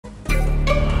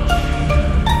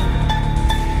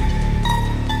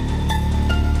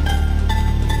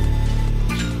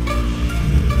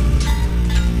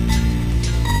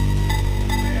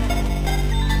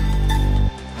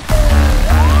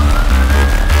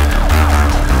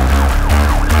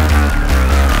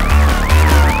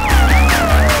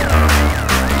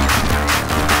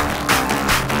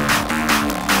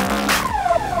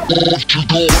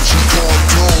What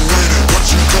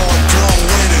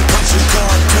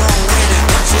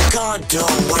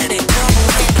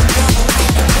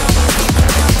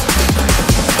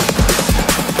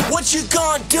you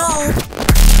gonna do? I'll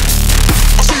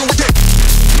see you with that.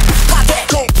 Pop that.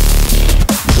 Go.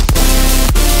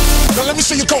 Now let me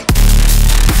see you go. I'll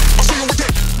see you with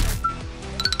that.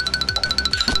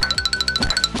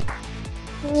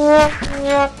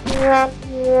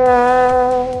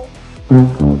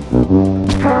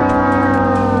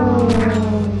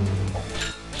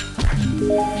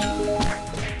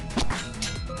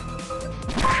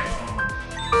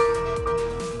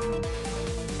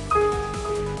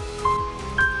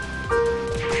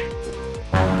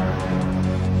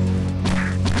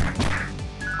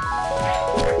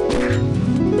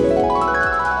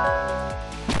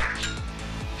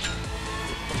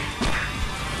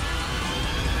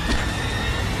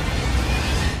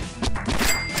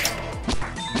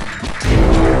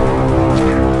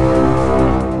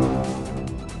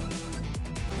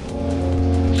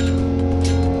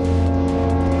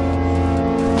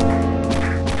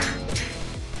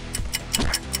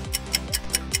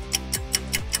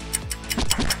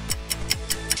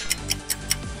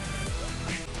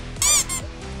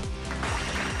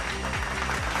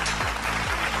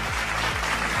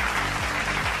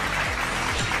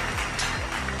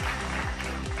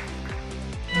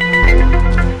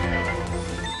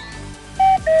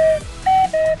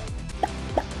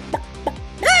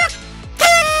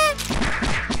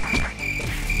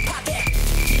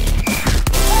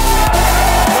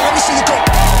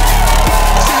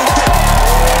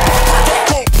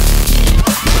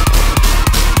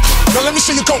 Let me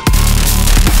see you go.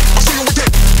 I'll see you with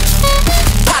that.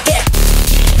 Pop that.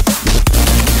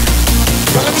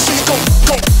 Now let me see you go.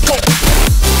 Go, go.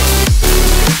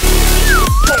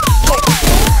 Go, go. Go, go.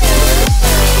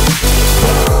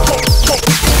 Go, go.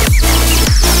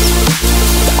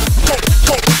 Go,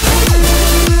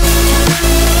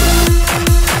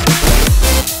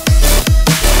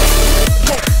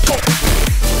 go.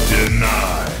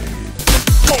 Denied.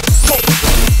 Go, go.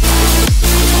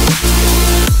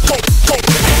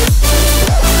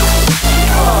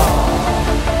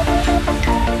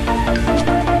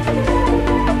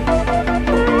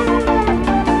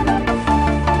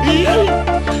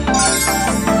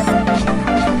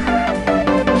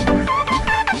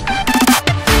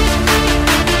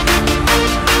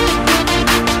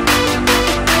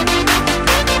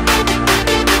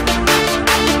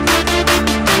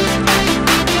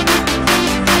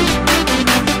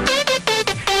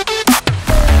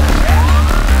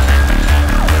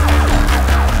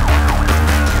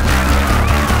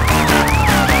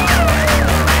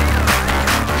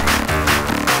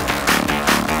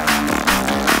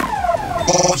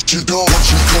 What you gonna do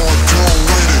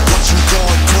with it? What you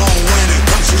gonna do with it?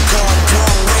 What you gonna do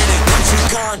with it? What you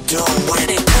gonna do with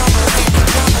it?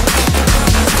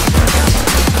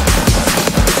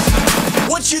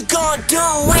 What you gonna do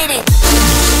with it?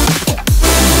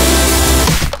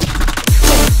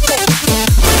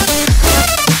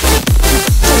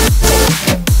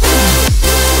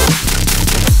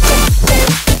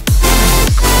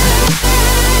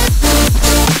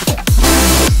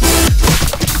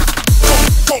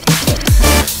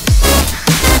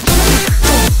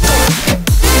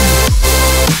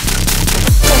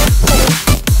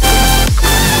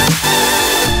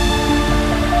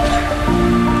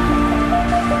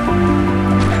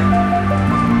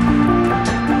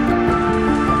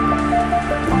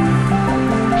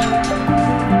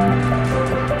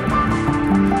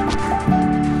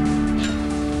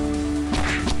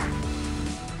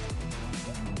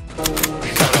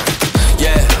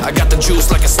 I got the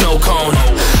juice like a snow cone,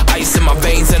 ice in my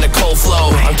veins and a cold flow.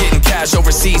 I'm getting cash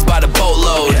overseas by the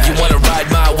boatload. You wanna ride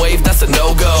my wave? That's a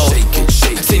no-go.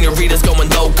 Senoritas going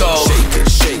loco,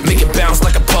 make it bounce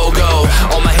like a pogo.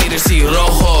 All my haters see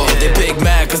rojo, they big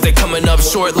mad cause they coming up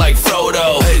short like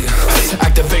Frodo.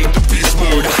 Activate the beast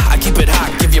mode, I keep it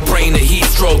hot, give your brain a heat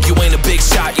stroke. You ain't a big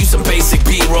shot, you some basic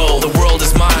B-roll. The world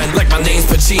is mine, like my name's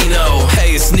Pacino.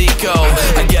 Hey, it's Nico,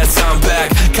 I guess I'm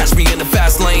back. Catch me in the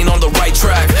fast lane on the right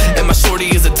track. And my shorty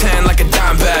is a 10 like a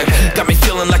dime bag. Got me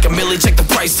feeling like a milli, check the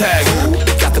price tag.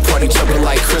 Got the party jumping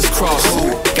like crisscross.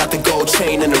 Got the gold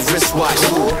chain and the wristwatch.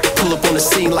 Pull up on the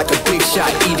scene like a big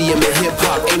shot. EDM and hip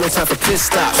hop, ain't no time for pit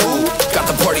stops. Got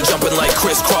the party jumping like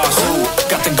crisscross.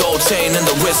 Got the gold chain and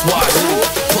the wristwatch.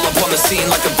 Pull up on the scene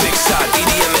like a big shot.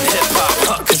 EDM and hip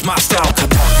hop, is my style.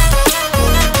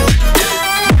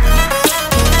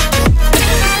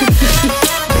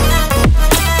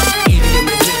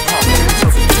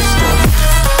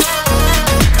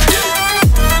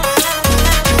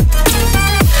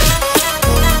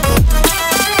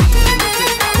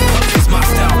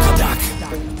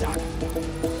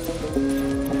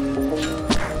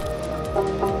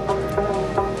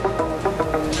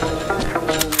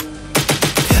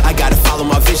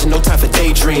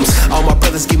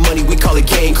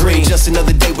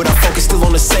 another day, but our focus still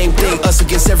on the same thing. Us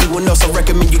against everyone else, I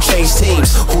recommend you change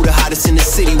teams. Who the hottest in the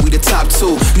city? We the top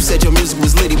two. You said your music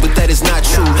was litty, but that is not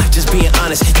true. Just being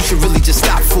honest, you should really just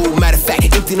stop, fool. Matter of fact,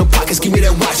 empty no pockets, give me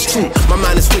that watch too. My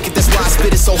mind is wicked, that's why I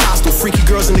spit it so hostile. Freaky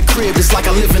girls in the crib, it's like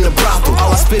I live in a brothel.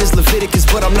 All I spit is Leviticus,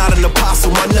 but I'm not an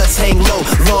apostle. My nuts hang low,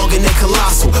 long and they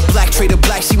colossal. Black trader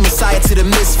black, she messiah to the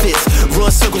misfits.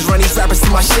 Run circles, run these rappers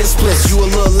till my shit splits. You a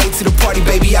little late to the party,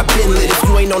 baby, I been lit. If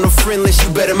you ain't on the friend list,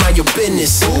 you better mind your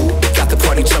business. Got the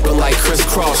party jumping like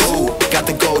crisscross. Got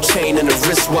the gold chain and the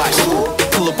wristwatch.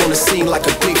 Pull up on the scene like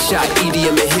a big shot.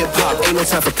 EDM and hip hop, ain't no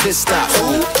time for piss stops.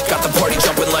 Got the party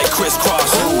jumping like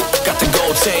crisscross. Got the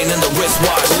gold chain and the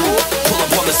wristwatch. Pull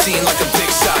up on the scene like a big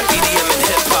shot. EDM and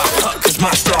hip hop, cause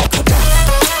my strong.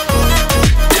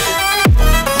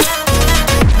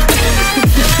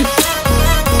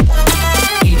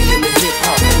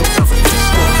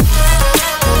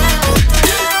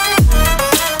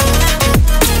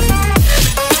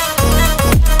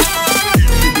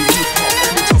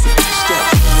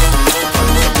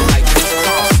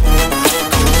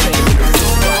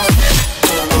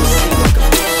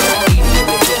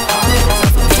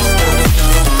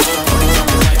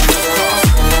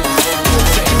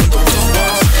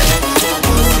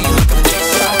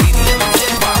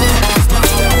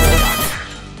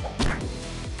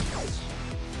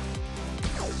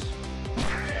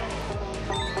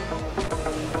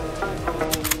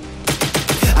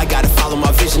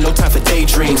 No time for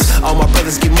daydreams. All my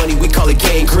brothers get money, we call it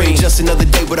gangrene. Just another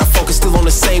day, but our focus still on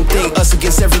the same thing. Us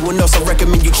against everyone else, I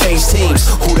recommend you change teams.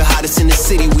 Who the hottest in the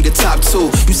city? We the top two.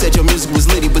 You said your music was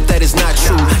litty, but that is not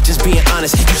true. Just being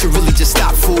honest, you should really just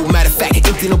stop, fool. Matter of fact,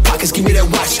 empty no pockets, give me that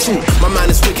watch too. My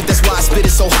mind is wicked, that's why I spit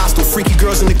it so hostile. Freaky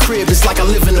girls in the crib, it's like I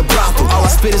live in a brothel. All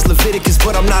I spit is Leviticus,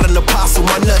 but I'm not an apostle.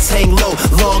 My nuts hang low,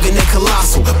 long and they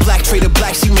colossal. Black trader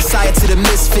black, she messiah to the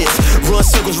misfits. Run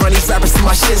circles, run these rappers till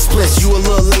my shit splits. You a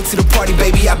little late to the party,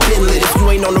 baby, I been lit. If you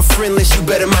ain't on the friend list, you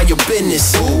better mind your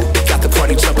business. Got the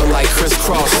party jumping like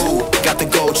crisscross. Got the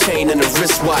gold chain and the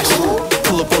wristwatch.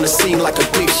 Pull up on the scene like a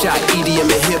big shot. EDM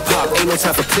and hip hop, ain't no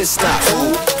time for piss stops.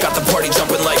 Got the party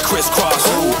jumping like crisscross.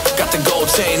 Got the gold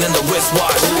chain and the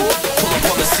wristwatch. Pull up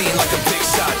on the scene like a